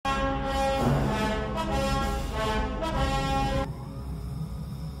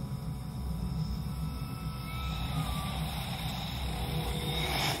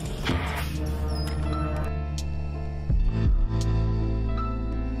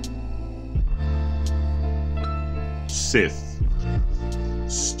SITH.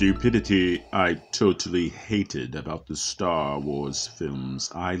 Stupidity I totally hated about the Star Wars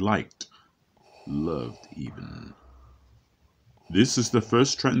films I liked, loved even. This is the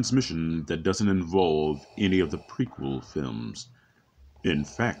first transmission that doesn't involve any of the prequel films. In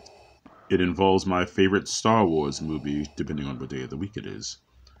fact, it involves my favorite Star Wars movie, depending on what day of the week it is.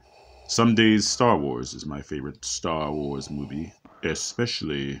 Some days Star Wars is my favorite Star Wars movie,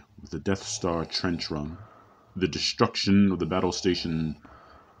 especially with the Death Star trench run, the destruction of the battle station,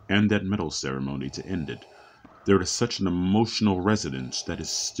 and that medal ceremony to end it. There is such an emotional resonance that is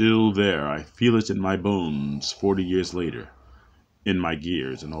still there. I feel it in my bones 40 years later, in my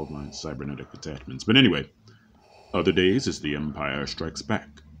gears and all my cybernetic attachments. But anyway, other days is The Empire Strikes Back.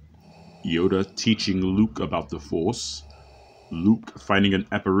 Yoda teaching Luke about the Force, Luke finding an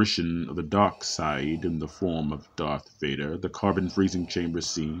apparition of the dark side in the form of Darth Vader, the carbon freezing chamber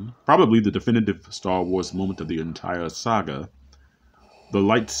scene, probably the definitive Star Wars moment of the entire saga, the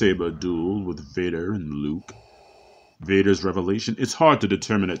lightsaber duel with Vader and Luke, Vader's revelation. It's hard to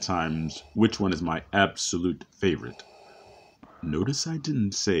determine at times which one is my absolute favorite. Notice I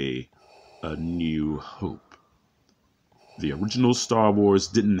didn't say A New Hope. The original Star Wars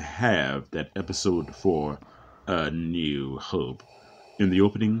didn't have that episode 4, A New Hope, in the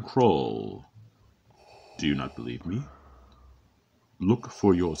opening crawl. Do you not believe me? Look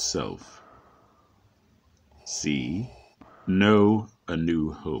for yourself. See? No A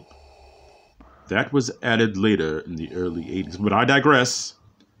New Hope. That was added later in the early 80s, but I digress.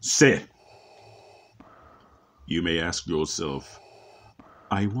 Sith. You may ask yourself,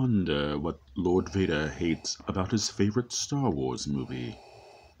 I wonder what Lord Vader hates about his favorite Star Wars movie.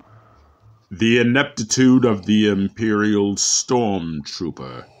 The ineptitude of the Imperial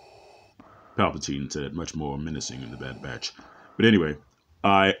Stormtrooper. Palpatine said it much more menacing in The Bad Batch. But anyway,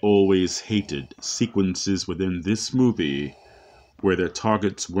 I always hated sequences within this movie where their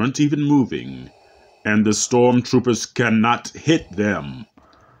targets weren't even moving and the stormtroopers cannot hit them.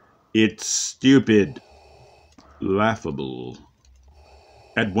 It's stupid. Laughable.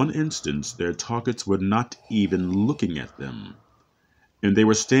 At one instance, their targets were not even looking at them, and they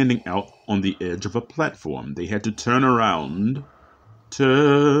were standing out on the edge of a platform. They had to turn around,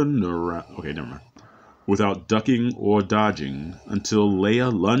 okay, never mind, without ducking or dodging until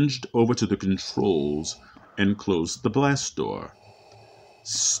Leia lunged over to the controls and closed the blast door.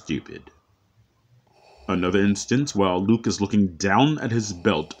 Stupid. Another instance, while Luke is looking down at his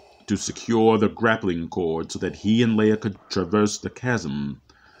belt to secure the grappling cord so that he and Leia could traverse the chasm,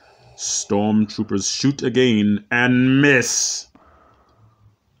 stormtroopers shoot again and miss.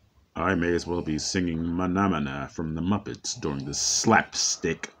 I may as well be singing Mana Mana from the Muppets during the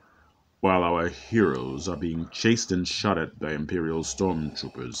slapstick while our heroes are being chased and shot at by Imperial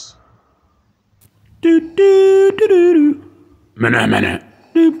stormtroopers. Do do do do do. Mana Mana.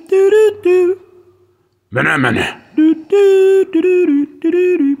 Do do do do. Mana Mana. Do do do do do do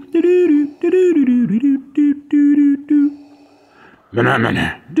do do do do do do. Mana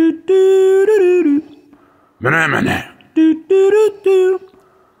Mana. Do do do do. Mana Mana. Do do do do.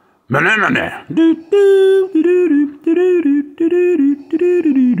 Mana Mana. Do do do do do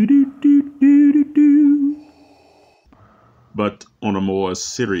do. But on a more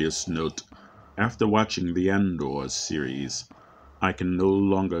serious note, after watching the Andor series, I can no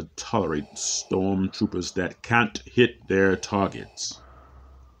longer tolerate stormtroopers that can't hit their targets.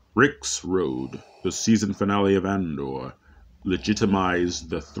 Rick's Road, the season finale of Andor,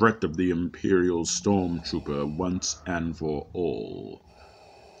 legitimized the threat of the Imperial stormtrooper once and for all.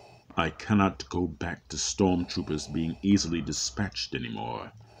 I cannot go back to stormtroopers being easily dispatched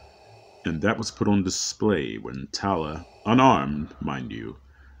anymore. And that was put on display when Tala, unarmed, mind you,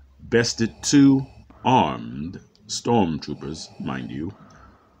 bested 2 armed stormtroopers, mind you,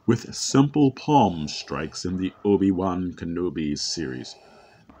 with simple palm strikes in the Obi-Wan Kenobi series.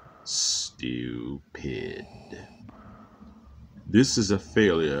 Stupid. This is a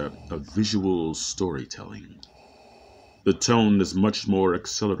failure of visual storytelling. The tone is much more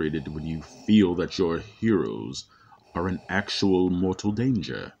accelerated when you feel that your heroes are in actual mortal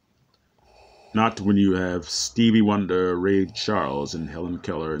danger. Not when you have Stevie Wonder, Ray Charles, and Helen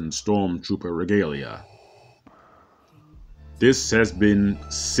Keller in stormtrooper regalia. This has been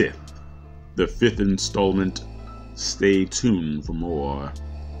SITH, the 5th installment. Stay tuned for more.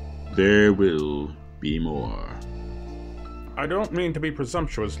 There will be more. I don't mean to be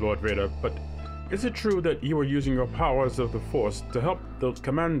presumptuous, Lord Vader, but is it true that you were using your powers of the Force to help the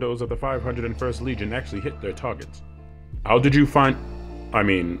commandos of the 501st Legion actually hit their targets? How did you find...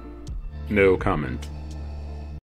 no comment.